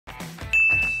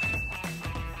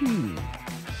Hello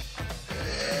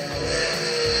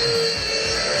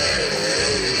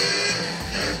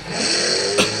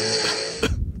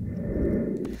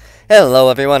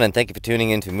everyone, and thank you for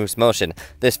tuning into Moose Motion.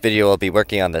 This video will be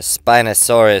working on the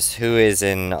Spinosaurus, who is,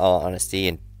 in all honesty,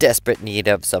 in desperate need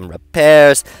of some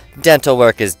repairs. Dental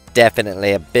work is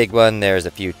definitely a big one. There's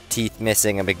a few teeth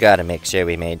missing, and we gotta make sure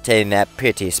we maintain that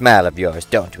pretty smile of yours,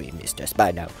 don't we, Mr.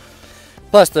 Spino?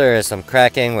 Plus there is some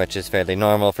cracking, which is fairly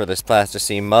normal for this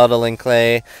plasticine modeling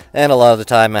clay, and a lot of the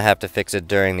time I have to fix it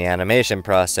during the animation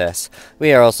process.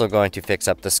 We are also going to fix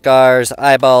up the scars,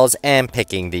 eyeballs, and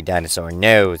picking the dinosaur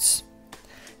nose.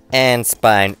 And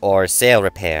spine or sail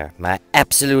repair, my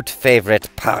absolute favorite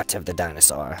part of the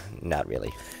dinosaur. Not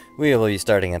really. We will be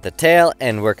starting at the tail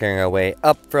and working our way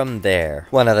up from there.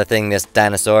 One other thing this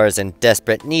dinosaur is in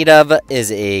desperate need of is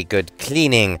a good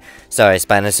cleaning. Sorry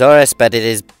Spinosaurus, but it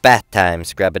is bath time.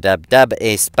 Scrub-a-dub-dub,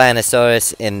 a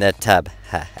Spinosaurus in the tub.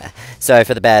 Sorry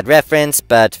for the bad reference,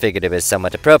 but figured it was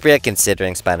somewhat appropriate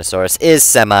considering Spinosaurus is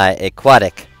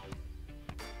semi-aquatic.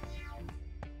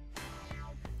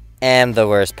 And the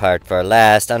worst part for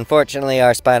last, unfortunately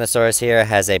our Spinosaurus here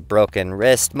has a broken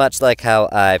wrist, much like how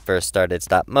I first started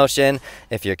stop motion.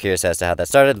 If you're curious as to how that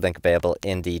started, link available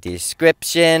in the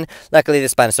description. Luckily the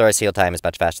Spinosaurus heal time is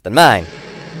much faster than mine.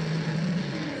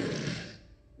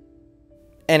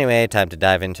 Anyway, time to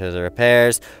dive into the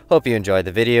repairs. Hope you enjoyed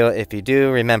the video. If you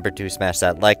do, remember to smash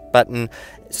that like button,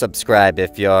 subscribe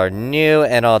if you're new,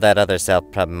 and all that other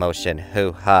self-promotion.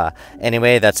 Hoo-ha.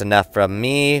 Anyway, that's enough from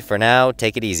me. For now,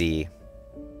 take it easy.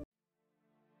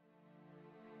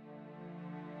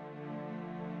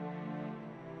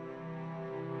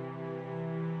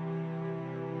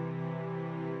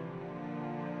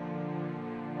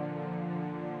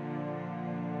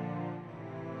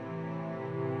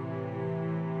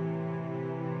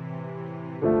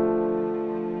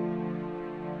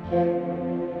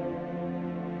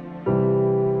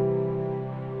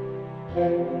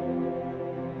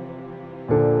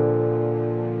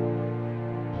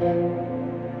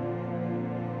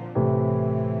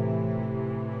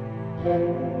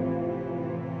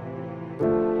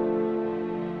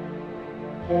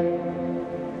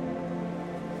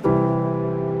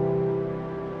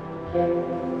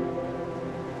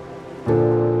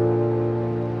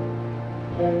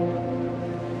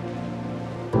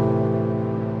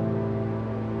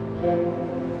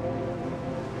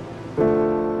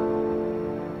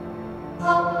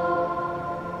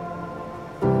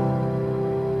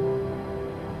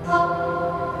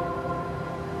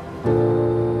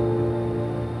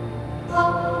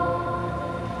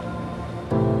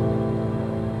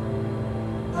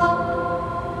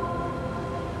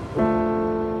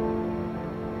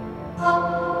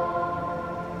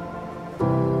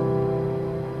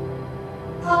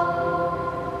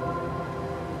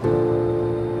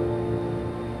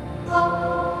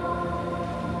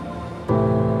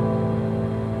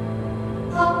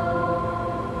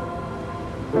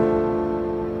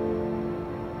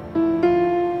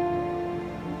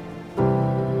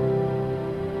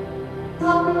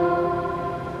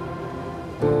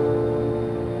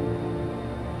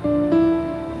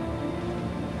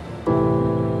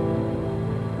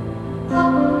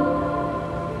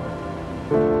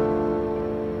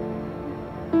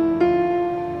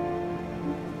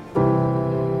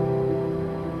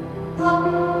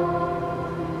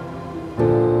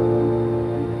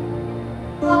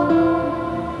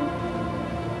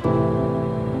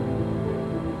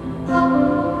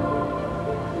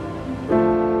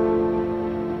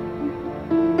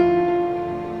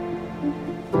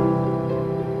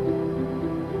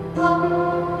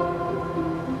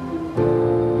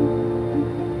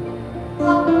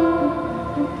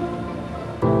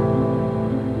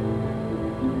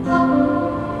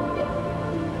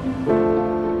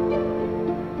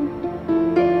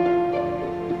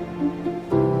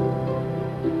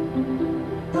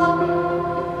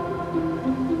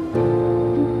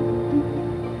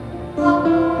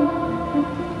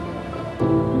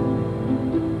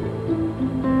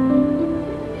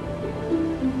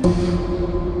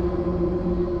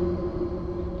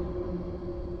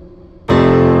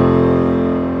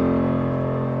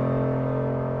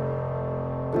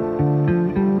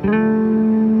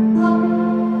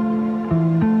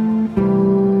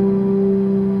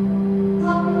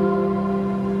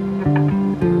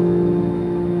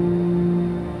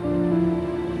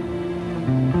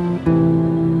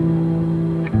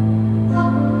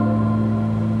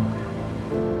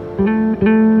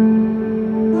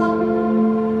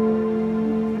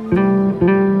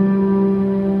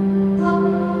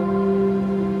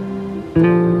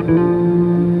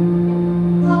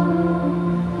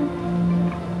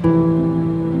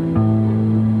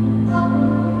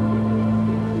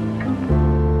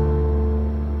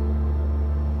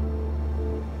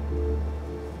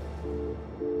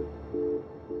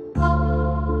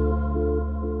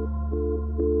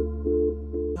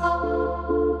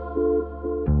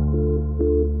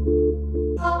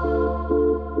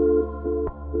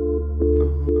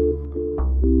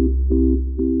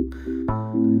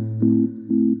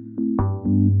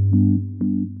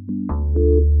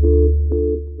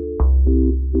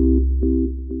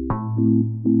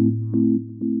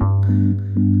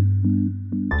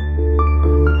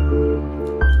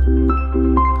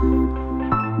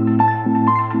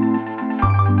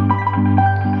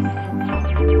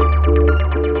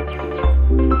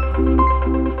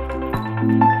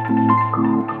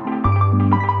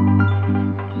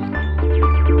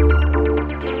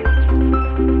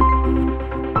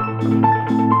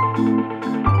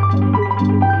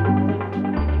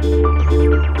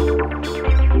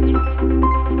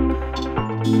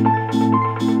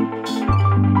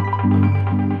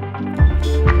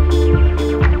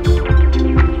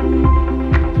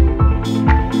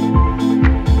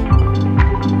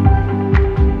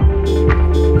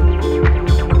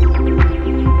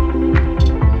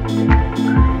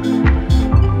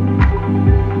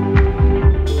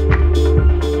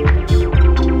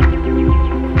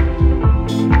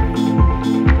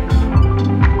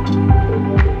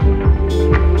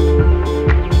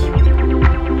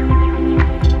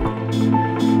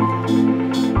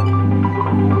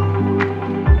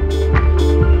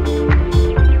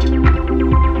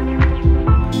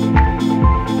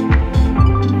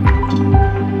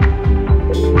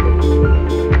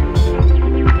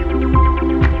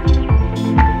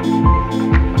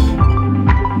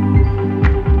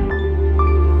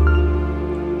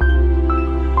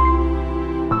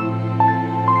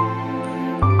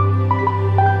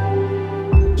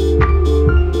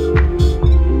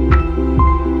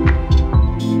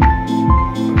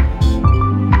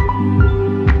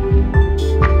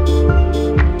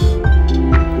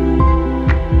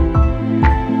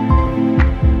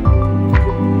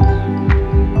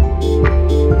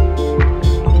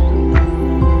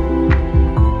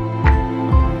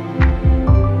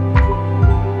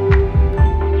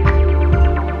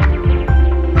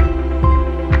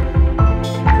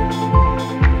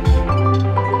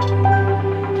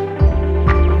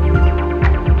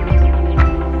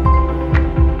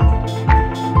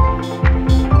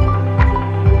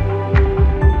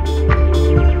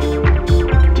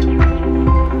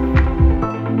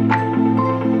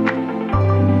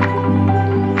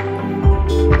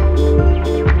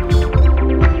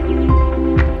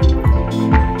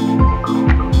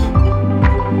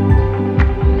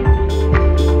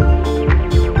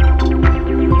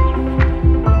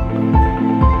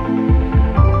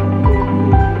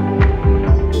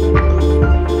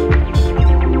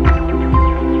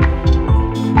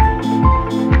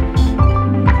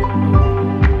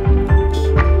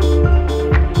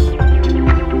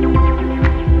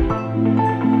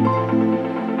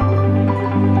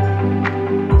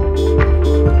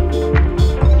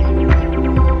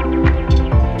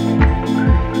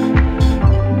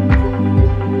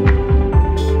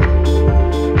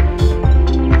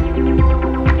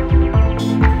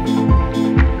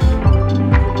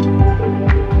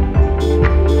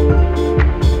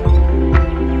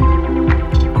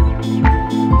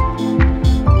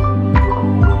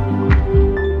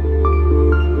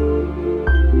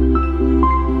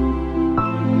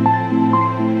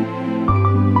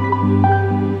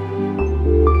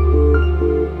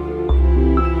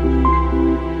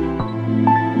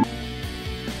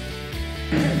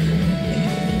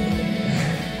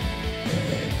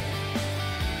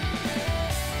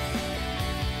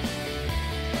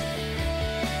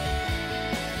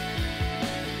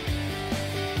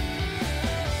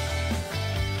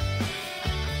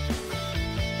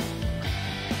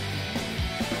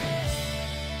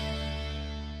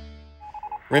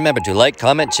 Remember to like,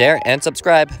 comment, share, and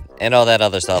subscribe, and all that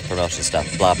other self-promotion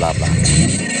stuff, blah, blah,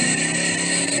 blah.